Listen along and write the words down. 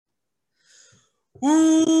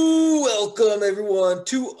Ooh, welcome everyone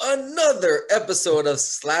to another episode of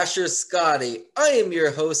Slasher Scotty. I am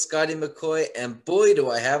your host, Scotty McCoy, and boy,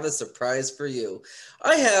 do I have a surprise for you.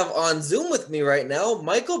 I have on Zoom with me right now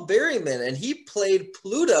Michael Berryman, and he played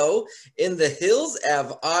Pluto in The Hills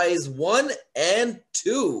Have Eyes 1 and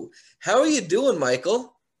 2. How are you doing,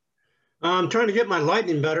 Michael? I'm trying to get my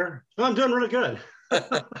lighting better. I'm doing really good.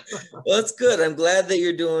 Well, that's good. I'm glad that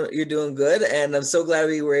you're doing good, and I'm so glad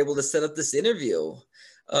we were able to set up this interview.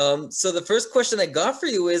 So the first question I got for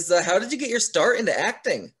you is, how did you get your start into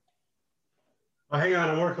acting? Oh, hang on,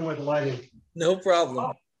 I'm working with the lighting. No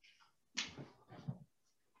problem.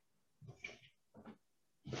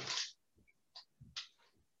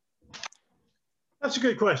 That's a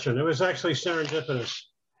good question. It was actually serendipitous.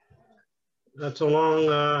 That's a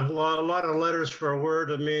lot of letters for a word.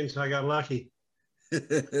 It means I got lucky.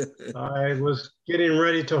 I was getting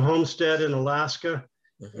ready to homestead in Alaska,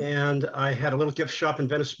 and I had a little gift shop in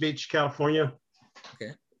Venice Beach, California.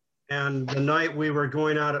 Okay. And the night we were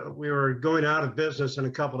going out of business in a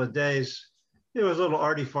couple of days. It was a little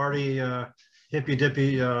arty-farty,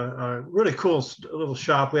 hippy-dippy, really cool little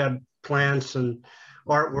shop. We had plants and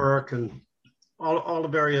artwork and all the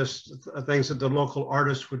various things that the local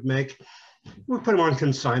artists would make. We put them on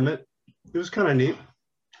consignment. It was kind of neat.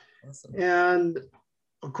 Awesome. And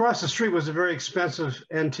across the street was a very expensive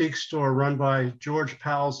antique store run by George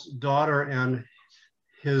Powell's daughter and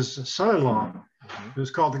his son-in-law. It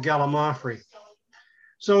was called the Gallimaufry.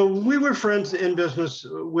 So we were friends in business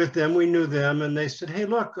with them. We knew them, and they said, "Hey,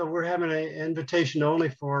 look, we're having an invitation only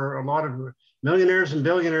for a lot of millionaires and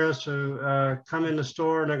billionaires to come in the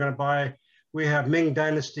store, and they're going to buy. We have Ming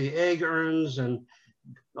Dynasty egg urns and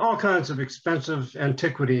all kinds of expensive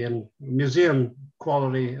antiquity and museum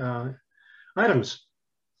quality items."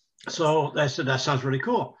 So I said, "That sounds really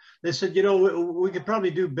cool." They said, we could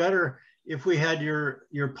probably do better if we had your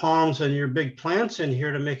palms and your big plants in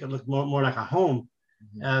here to make it look more like a home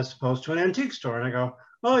as opposed to an antique store." And I go,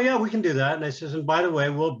 "Oh yeah, we can do that." And they says, "And by the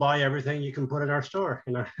way, we'll buy everything you can put in our store."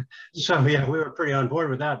 So yeah, we were pretty on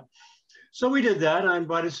board with that. So we did that. I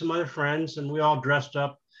invited some other friends, and we all dressed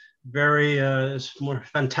up very as more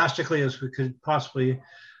fantastically as we could possibly,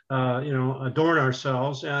 adorn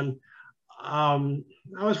ourselves. And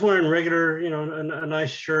I was wearing regular, a nice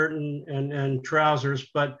shirt and trousers,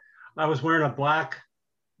 but I was wearing a black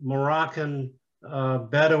Moroccan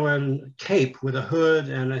Bedouin cape with a hood,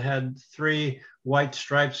 and it had 3 white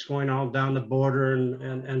stripes going all down the border,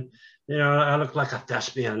 and I looked like a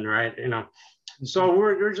thespian, right? So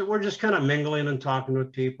we're just kind of mingling and talking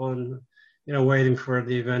with people, and waiting for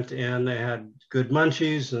the event to end. They had good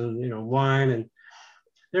munchies and wine, and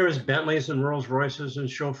there was Bentleys and Rolls Royces and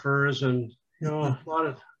chauffeurs, and a lot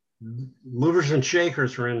of movers and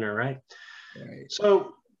shakers were in there, right? Right.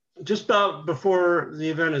 So just about before the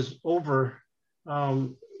event is over,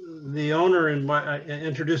 the owner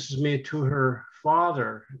introduces me to her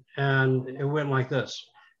father, and it went like this.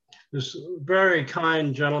 This very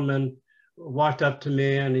kind gentleman walked up to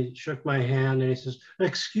me, and he shook my hand, and he says,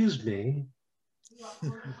 "Excuse me,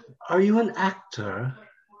 are you an actor?"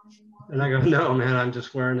 And I go, "No, man, I'm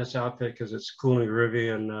just wearing this outfit because it's cool and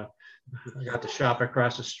groovy, and I got the shop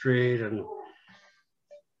across the street, and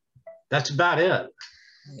that's about it."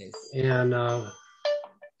 Nice. And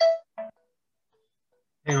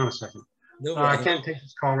hang on a second. No I problem. can't take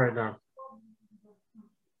this call right now.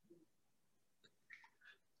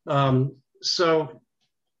 So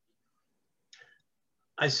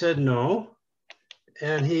I said no,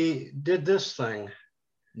 and he did this thing,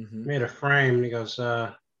 made a frame, and he goes,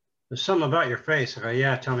 "There's something about your face." I go,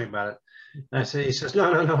 "Yeah, tell me about it." And he says,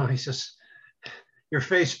 no. He says, "Your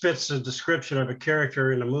face fits the description of a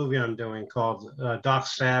character in a movie I'm doing called Doc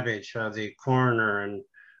Savage, the coroner in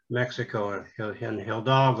Mexico, and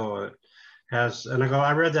Hidalgo has." And I go,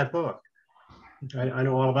 "I read that book. I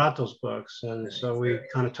know all about those books." And so we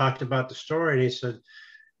kind of talked about the story, and he said,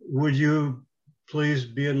 "Would you please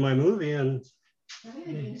be in my movie and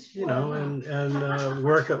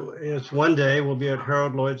work? It's one day we'll be at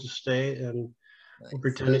Harold Lloyd's estate, and we'll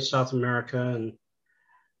pretend it's South America, and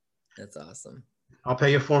That's awesome. I'll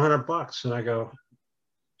pay you $400." And I go,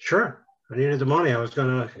 "Sure." I needed the money. I was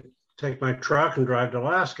going to take my truck and drive to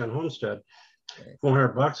Alaska and homestead.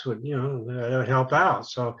 $400 would, that would help out.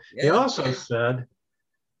 So he also said,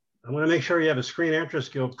 "I'm going to make sure you have a Screen Actors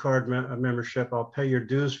Guild card membership. I'll pay your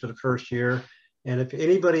dues for the first year. And if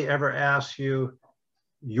anybody ever asks you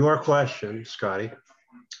your question, Scotty,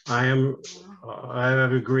 I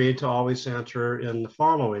have agreed to always answer in the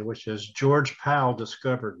following, which is George Powell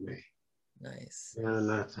discovered me." Nice.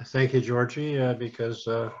 And thank you, Georgie, because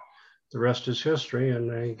the rest is history,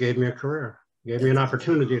 and he gave me a career. gave me an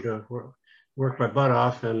opportunity to work my butt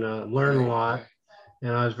off and learn a lot.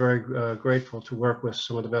 And I was very grateful to work with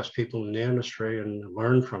some of the best people in the industry and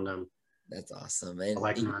learn from them. That's awesome. And I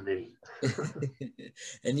like learning.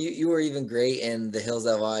 And you were even great in The Hills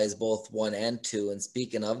Have Eyes, both 1 and 2. And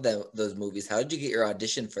speaking of those movies, how did you get your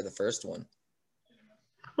audition for the first one?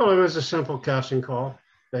 Well, it was a simple casting call,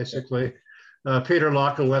 basically. Peter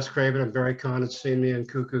Locke and Wes Craven and Barry Kahn had seen me in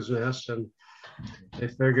Cuckoo's Nest, and they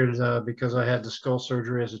figured because I had the skull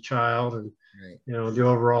surgery as a child and, you know, the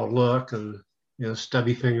overall look and, you know,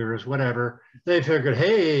 stubby fingers, whatever, they figured,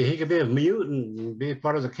 hey, he could be a mutant and be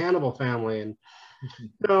part of the cannibal family. And, you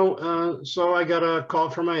know, so I got a call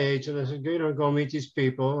from my agent. I said, you know, go meet these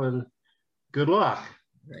people and good luck.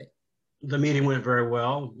 Right. The meeting went very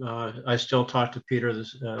well. I still talk to Peter,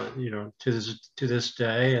 you know, to this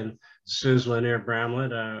day, and Susan Lanier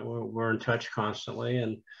Bramlett. We're in touch constantly,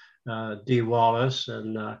 and Dee Wallace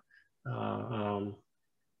and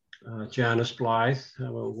Janice Blythe.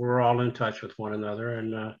 We're all in touch with one another,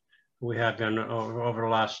 and we have been over the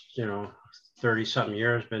last, you know, 30-something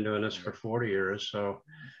years. Been doing this for 40 years, so.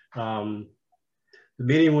 The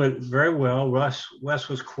meeting went very well. Wes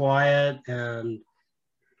was quiet and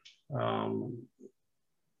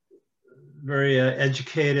very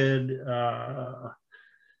educated.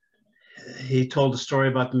 He told the story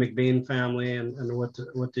about the McBean family and what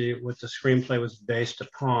the screenplay was based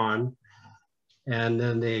upon, and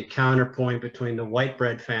then the counterpoint between the white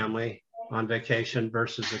bread family on vacation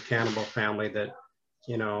versus the cannibal family that,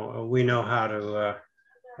 you know, we know how to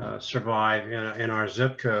survive in our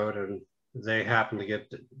zip code, and they happen to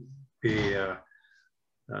be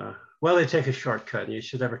well, they take a shortcut, and you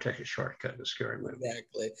should never take a shortcut in a scary movie.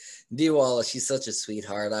 Exactly. Dee Wallace, she's such a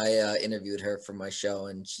sweetheart. I interviewed her for my show,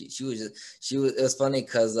 and it was funny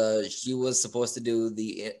because she was supposed to do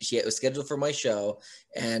she was scheduled for my show,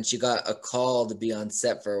 and she got a call to be on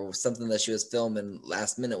set for something that she was filming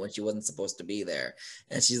last minute when she wasn't supposed to be there.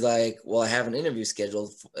 And she's like, well, I have an interview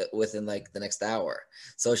scheduled within like the next hour.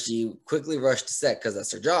 So she quickly rushed to set because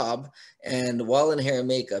that's her job. And while in hair and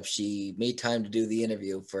makeup, she made time to do the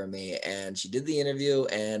interview for me. And she did the interview,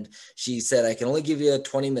 and she said, I can only give you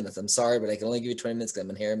 20 minutes. I'm sorry, but I can only give you 20 minutes because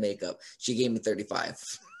I'm in hair and makeup. She gave me 35.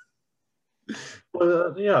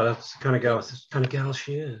 Well, yeah, that's the kind of gal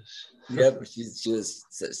she is. Yep, she was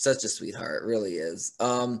such a sweetheart, really is.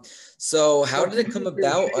 So how did it come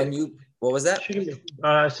about on you? What was that?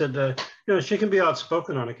 I said, you know, she can be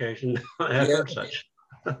outspoken on occasion. I have heard such.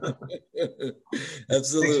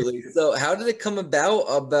 Absolutely. So how did it come about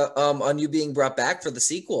on you being brought back for the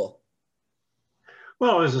sequel?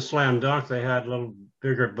 Well, it was a slam dunk. They had a little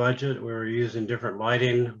bigger budget. We were using different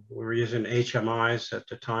lighting. We were using HMIs at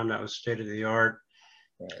the time. That was state of the art.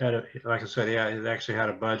 Right. Like I said, yeah, it actually had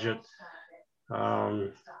a budget. So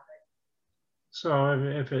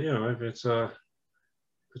if it's a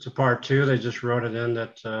part 2, they just wrote it in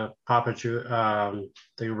that the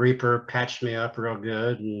Reaper patched me up real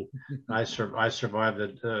good, and I survived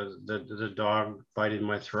the dog biting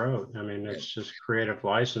my throat. I mean, it's just creative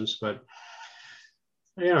license, but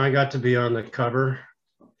you know, I got to be on the cover,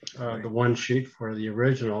 the one sheet for the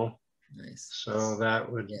original. Nice. So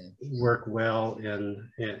that would work well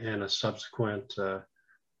in a subsequent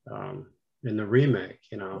in the remake,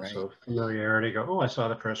 you know. Right. So familiarity. Go, oh, I saw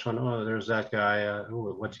the first one. Oh, there's that guy.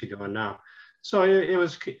 Oh, what's he doing now? So it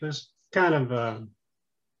was kind of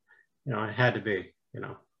you know, it had to be, you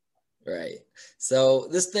know. Right. So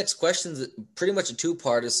this next question is pretty much a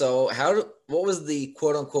two-parter. So what was the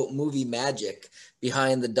quote unquote movie magic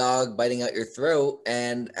behind the dog biting out your throat,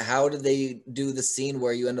 and how did they do the scene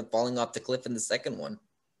where you end up falling off the cliff in the second one?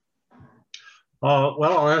 Well,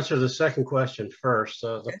 I'll answer the second question first.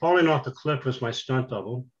 The falling off the cliff was my stunt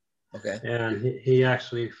double. Okay. And he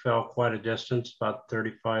actually fell quite a distance, about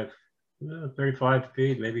 35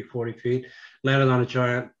 feet, maybe 40 feet, landed on a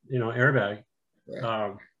giant, you know, airbag.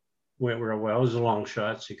 Right. Went real well. It was a long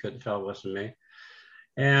shot, so you couldn't tell it wasn't me.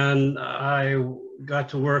 And I got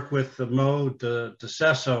to work with Mo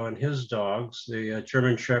DeCesso and his dogs, the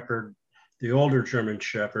German Shepherd, the older German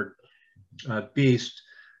Shepherd, Beast.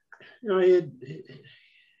 You know,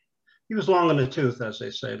 he was long in the tooth, as they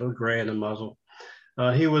say, a little gray in the muzzle.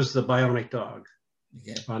 He was the bionic dog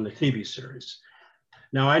on the TV series.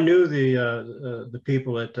 Now, I knew the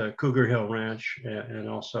people at Cougar Hill Ranch and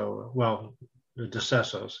also, well, the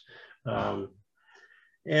DeCessos.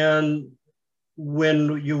 And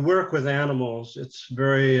when you work with animals, it's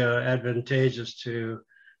very advantageous to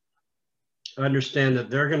understand that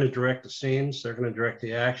they're going to direct the scenes, they're going to direct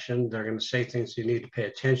the action, they're going to say things you need to pay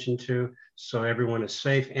attention to, so everyone is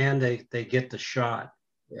safe and they get the shot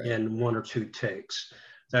in 1 or 2 takes.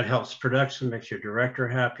 That helps production, makes your director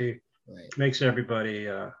happy, makes everybody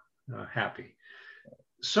happy.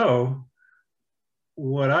 So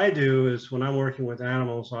what I do is when I'm working with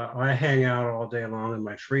animals, I hang out all day long in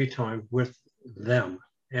my free time with them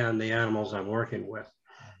and the animals I'm working with.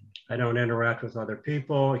 I don't interact with other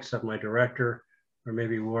people except my director, or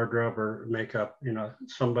maybe wardrobe or makeup,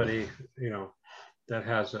 somebody, that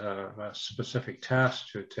has a specific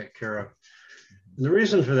task to take care of. And the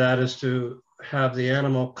reason for that is to have the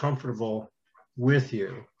animal comfortable with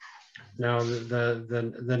you. Now,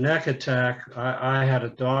 the neck attack, I had a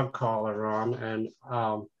dog collar on, and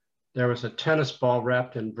there was a tennis ball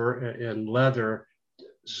wrapped in leather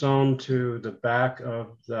sewn to the back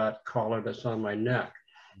of that collar that's on my neck.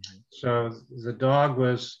 So the dog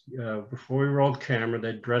was, before we rolled camera,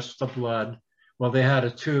 they dressed the blood. Well, they had a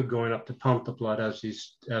tube going up to pump the blood as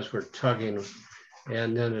we're tugging,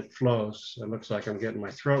 and then it flows. It looks like I'm getting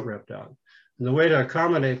my throat ripped out. And the way to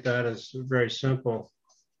accommodate that is very simple.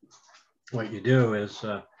 What you do is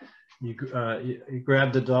you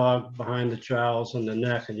grab the dog behind the jowls and the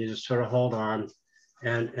neck, and you just sort of hold on,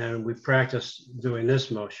 and we practice doing this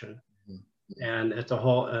motion. And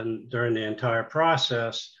during the entire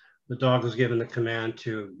process, the dog was given the command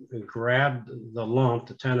to grab the lump,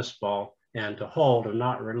 the tennis ball, and to hold and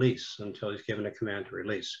not release until he's given a command to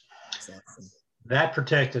release. Exactly. That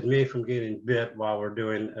protected me from getting bit while we're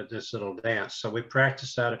doing this little dance. So we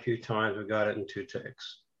practiced that a few times. We got it in 2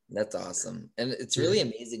 takes. That's awesome. And it's really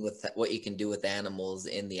amazing with what you can do with animals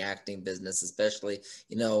in the acting business, especially,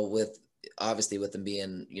 obviously with them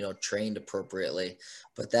being, trained appropriately,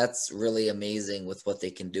 but that's really amazing with what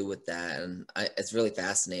they can do with that. And it's really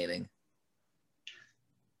fascinating.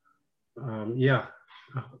 Yeah.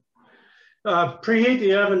 Preheat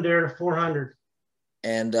the oven there to 400.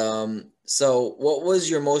 And so what was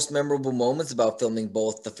your most memorable moments about filming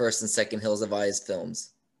both the first and second Hills Have Eyes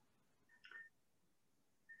films?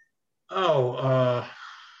 Wow,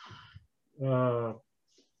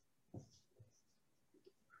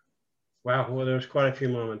 well, there's quite a few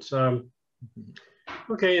moments.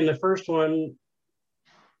 Okay, in the first one,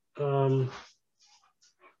 it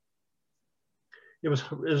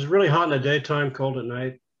was really hot in the daytime, cold at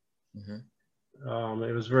night.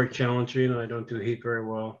 It was very challenging. I don't do heat very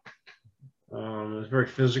well. It was very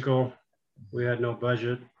physical. We had no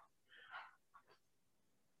budget.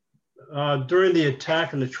 During the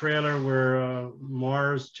attack in the trailer where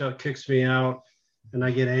Mars kicks me out and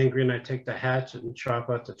I get angry and I take the hatchet and chop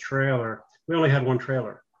out the trailer, we only had one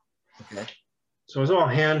trailer. Okay. So it was all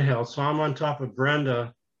handheld. So I'm on top of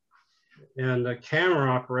Brenda, and the camera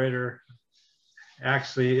operator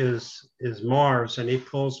actually is Mars, and he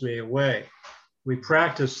pulls me away. We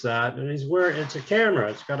practiced that, and it's a camera.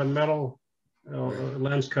 It's got a metal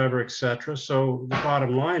lens cover, etc. So the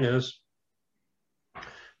bottom line is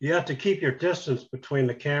you have to keep your distance between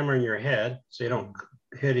the camera and your head so you don't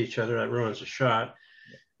hit each other. That ruins the shot.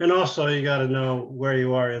 And also you got to know where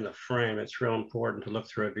you are in the frame. It's real important to look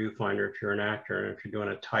through a viewfinder if you're an actor. And if you're doing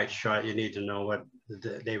a tight shot, you need to know what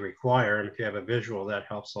they require. And if you have a visual, that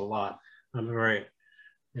helps a lot.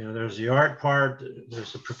 There's the art part,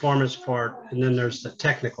 there's the performance part, and then there's the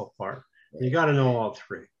technical part. You got to know all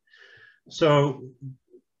three. So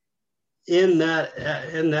in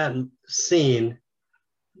that scene,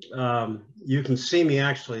 you can see me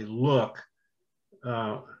actually look.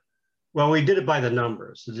 Well, we did it by the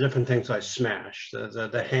numbers, the different things I smashed,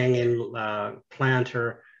 the hanging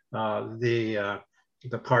planter, the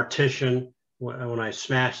partition. When I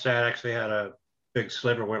smashed that, I actually had a big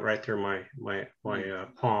sliver went right through my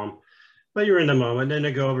palm. But you're in the moment. Then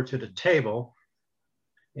I go over to the table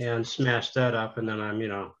and smash that up, and then I'm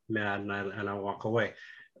mad and I walk away.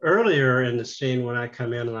 Earlier in the scene, when I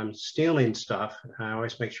come in and I'm stealing stuff, I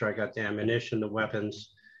always make sure I got the ammunition, the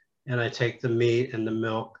weapons, and I take the meat and the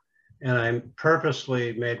milk. And I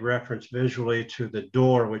purposely made reference visually to the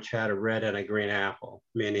door, which had a red and a green apple,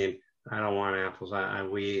 meaning I don't want apples.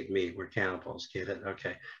 We eat meat. We're cannibals. Get it?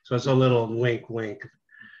 Okay. So it's a little wink, wink.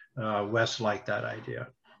 Wes liked that idea.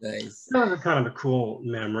 Nice. That was kind of a cool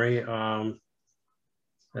memory.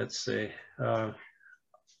 Let's see. A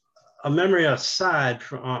memory aside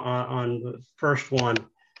on the first one,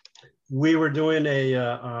 we were doing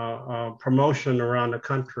a promotion around the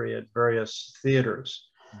country at various theaters.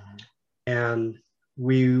 And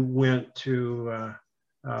we went to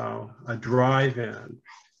a drive-in,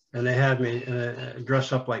 and they had me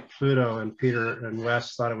dress up like Pluto, and Peter and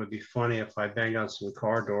Wes thought it would be funny if I banged on some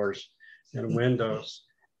car doors and windows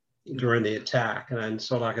during the attack. And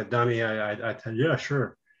so like a dummy, I said, yeah,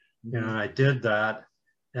 sure. I did that.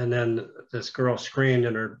 And then this girl screamed,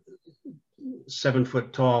 and her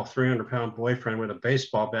 7-foot tall, 300-pound boyfriend with a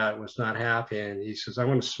baseball bat was not happy. And he says, I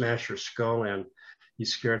want to smash your skull in. You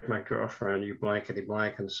scared my girlfriend, you blankety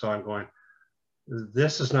blank. And so I'm going,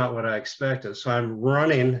 this is not what I expected. So I'm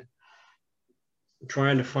running,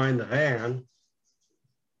 trying to find the van.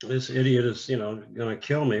 This idiot is, going to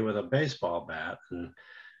kill me with a baseball bat. And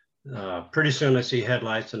pretty soon I see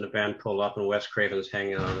headlights and the van pull up and Wes Craven's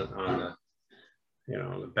hanging on the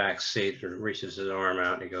the back seat, and reaches his arm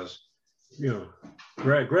out and he goes,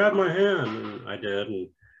 grab my hand. And I did. And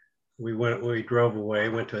we drove away,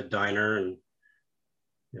 went to a diner, and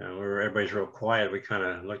everybody's real quiet. We kind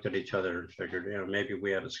of looked at each other and figured, maybe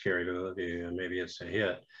we had a scary movie and maybe it's a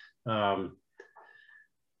hit.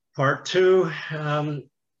 Part two,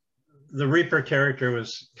 the Reaper character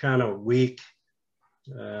was kind of weak.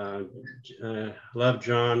 Loved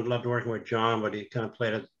working with John, but he kind of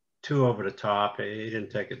played it too over the top. He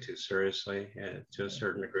didn't take it too seriously to a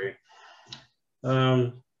certain degree.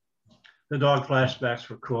 The dog flashbacks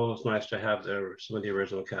were cool. It was nice to have some of the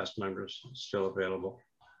original cast members still available.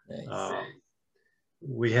 Nice.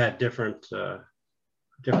 We had different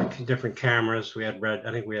cameras.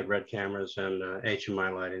 I think we had red cameras and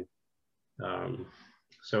HMI lighting.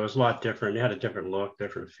 So it was a lot different. It had a different look,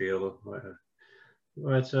 different feel.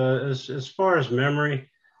 But as far as memories,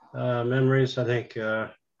 I think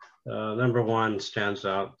number one stands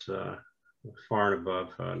out far and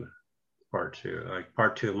above part two. Like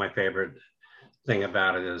part two, my favorite thing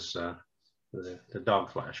about it is the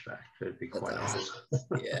dog flashback. It'd be quite awesome.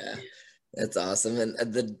 Yeah, that's awesome. And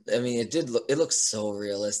it looks so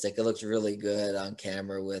realistic. It looks really good on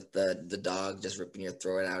camera with the dog just ripping your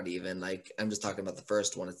throat out. Even like I'm just talking about the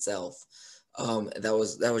first one itself. That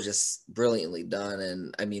was just brilliantly done.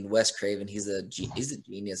 And I mean, Wes Craven, he's a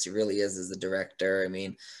genius. He really is as a director. I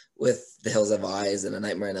mean, with The Hills Have Eyes and A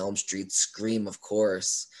Nightmare on Elm Street, Scream, of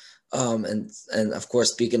course. And of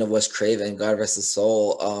course, speaking of Wes Craven, God rest his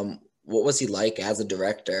soul. What was he like as a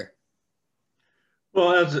director?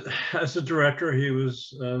 Well, as a director, he was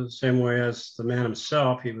the same way as the man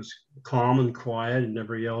himself. He was calm and quiet and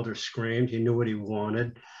never yelled or screamed. He knew what he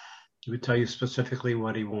wanted. He would tell you specifically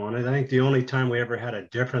what he wanted. I think the only time we ever had a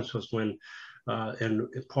difference was when in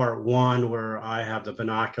part one, where I have the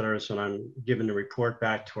binoculars and I'm giving the report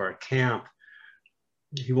back to our camp.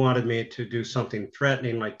 He wanted me to do something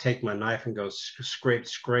threatening, like take my knife and go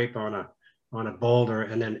scrape on a boulder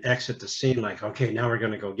and then exit the scene like, okay, now we're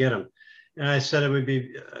going to go get him. And I said it would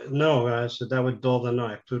be, no, I said that would dull the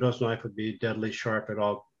knife. Pluto's knife would be deadly sharp at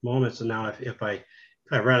all moments. And now if I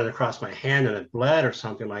ran it across my hand and it bled or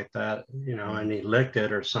something like that, and he licked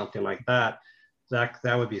it or something like that,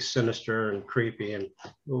 that would be sinister and creepy. And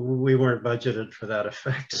we weren't budgeted for that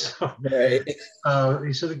effect. So right.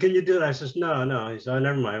 He said, can you do it? I said, no. He said, oh,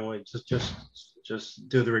 never mind. Well, just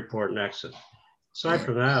do the report and exit. Aside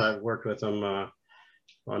from that, I've worked with him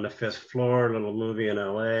on the 5th Floor, a little movie in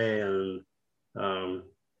LA, and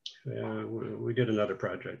we did another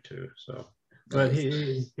project too. So, but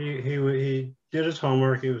he did his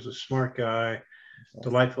homework. He was a smart guy,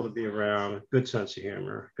 delightful to be around, good sense of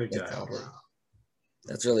humor, good guy.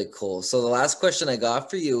 That's really cool. So the last question I got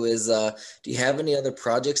for you is, do you have any other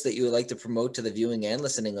projects that you would like to promote to the viewing and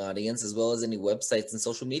listening audience, as well as any websites and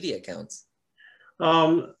social media accounts?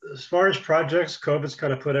 As far as projects, COVID's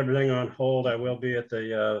kind of put everything on hold. I will be at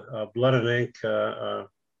the Blood and Ink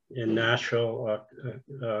in Nashville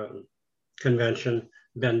convention,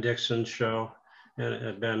 Ben Dixon's show,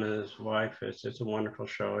 and Ben and his wife. It's a wonderful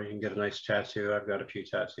show. You can get a nice tattoo. I've got a few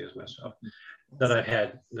tattoos myself that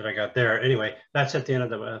I got there. Anyway, that's at the end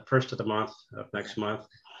of the first of the month of next month.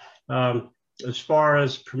 As far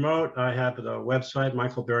as promote, I have the website,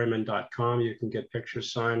 michaelberryman.com. You can get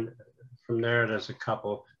pictures signed from there. There's a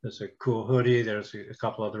cool hoodie. There's a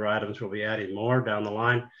couple other items. We'll be adding more down the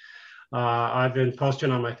line. I've been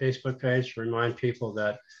posting on my Facebook page to remind people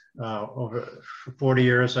that over 40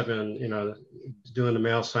 years I've been, doing the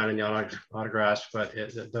mail signing, the autographs. But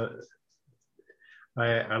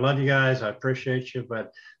I love you guys. I appreciate you,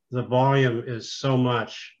 but the volume is so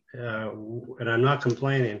much, and I'm not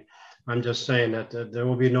complaining. I'm just saying that there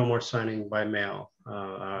will be no more signing by mail.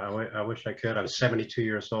 I wish I could. I'm 72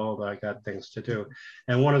 years old. I got things to do.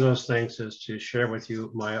 And one of those things is to share with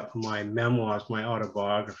you my memoirs, my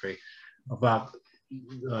autobiography about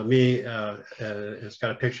me. It's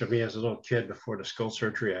got a picture of me as a little kid before the skull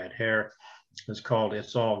surgery. I had hair. It's called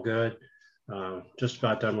It's All Good. Just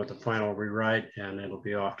about done with the final rewrite, and it'll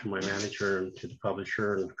be off to my manager and to the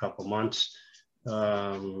publisher in a couple months.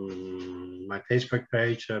 My Facebook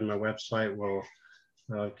page and my website will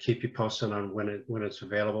keep you posted on when it's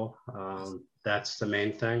available. That's the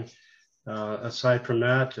main thing. Aside from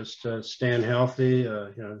that, just staying healthy,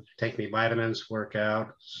 take me vitamins, work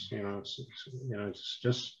out,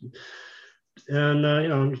 just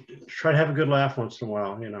and try to have a good laugh once in a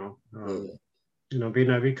while, be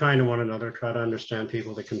kind to one another, try to understand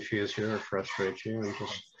people that confuse you or frustrate you, and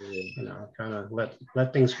just kind of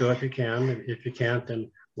let things go if you can. If you can't,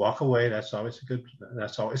 then walk away. That's always a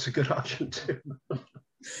good option too.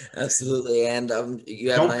 Absolutely. And you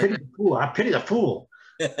don't pity the fool. I pity the fool.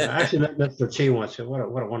 Actually, that's what she wants. What a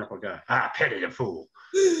wonderful guy. I pity the fool.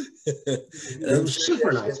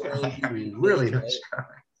 Super nice guy. I mean, really nice guy.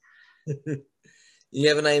 You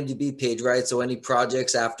have an IMDb page, right? So any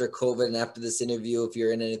projects after COVID and after this interview, if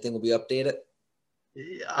you're in anything, will be updated?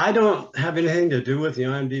 I don't have anything to do with the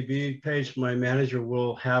IMDb page. My manager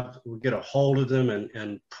will get a hold of them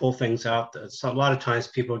and pull things out. So a lot of times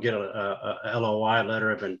people get a LOI,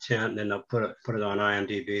 letter of intent, and then they'll put it on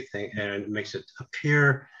IMDb thing, and it makes it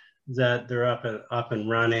appear that they're up and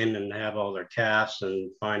running and have all their casts and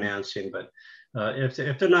financing. But if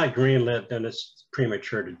they're not greenlit, then it's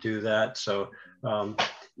premature to do that. So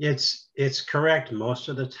it's correct most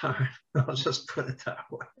of the time. I'll just put it that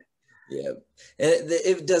way. Yeah, and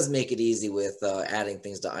it does make it easy with adding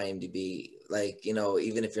things to IMDb. Like,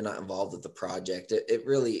 even if you're not involved with the project, it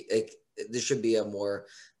really, there should be a more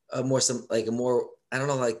I don't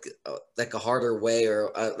know, like a harder way,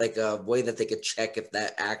 or like a way that they could check if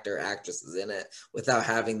that actor or actress is in it without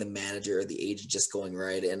having the manager or the agent just going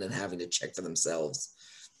right in and having to check for themselves.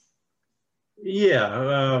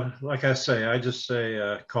 Yeah, like I say, I just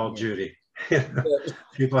say call Judy.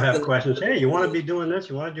 People have questions. Hey, you want to be doing this?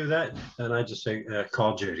 You want to do that? And I just say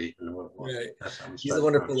call Judy. Right. She's a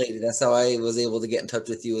wonderful lady. That's how I was able to get in touch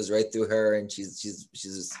with you, is right through her, and she's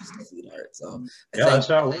a sweetheart. So that's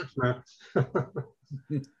how it works, man.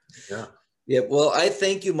 Yeah. Yeah. Well, I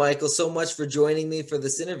thank you, Michael, so much for joining me for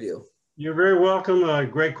this interview. You're very welcome.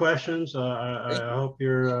 Great questions. I hope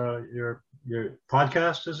your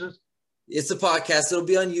podcast, is it? It's a podcast. It'll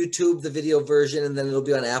be on YouTube, the video version, and then it'll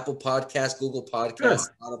be on Apple Podcasts, Google Podcasts,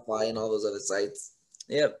 Spotify, and all those other sites.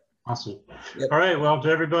 Yep. Awesome. Yep. All right. Well, to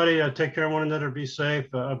everybody, take care of one another. Be safe.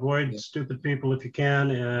 Avoid stupid people if you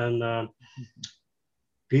can, and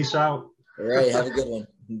peace out. All right. Have a good one.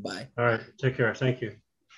 Bye. All right. Take care. Thank you.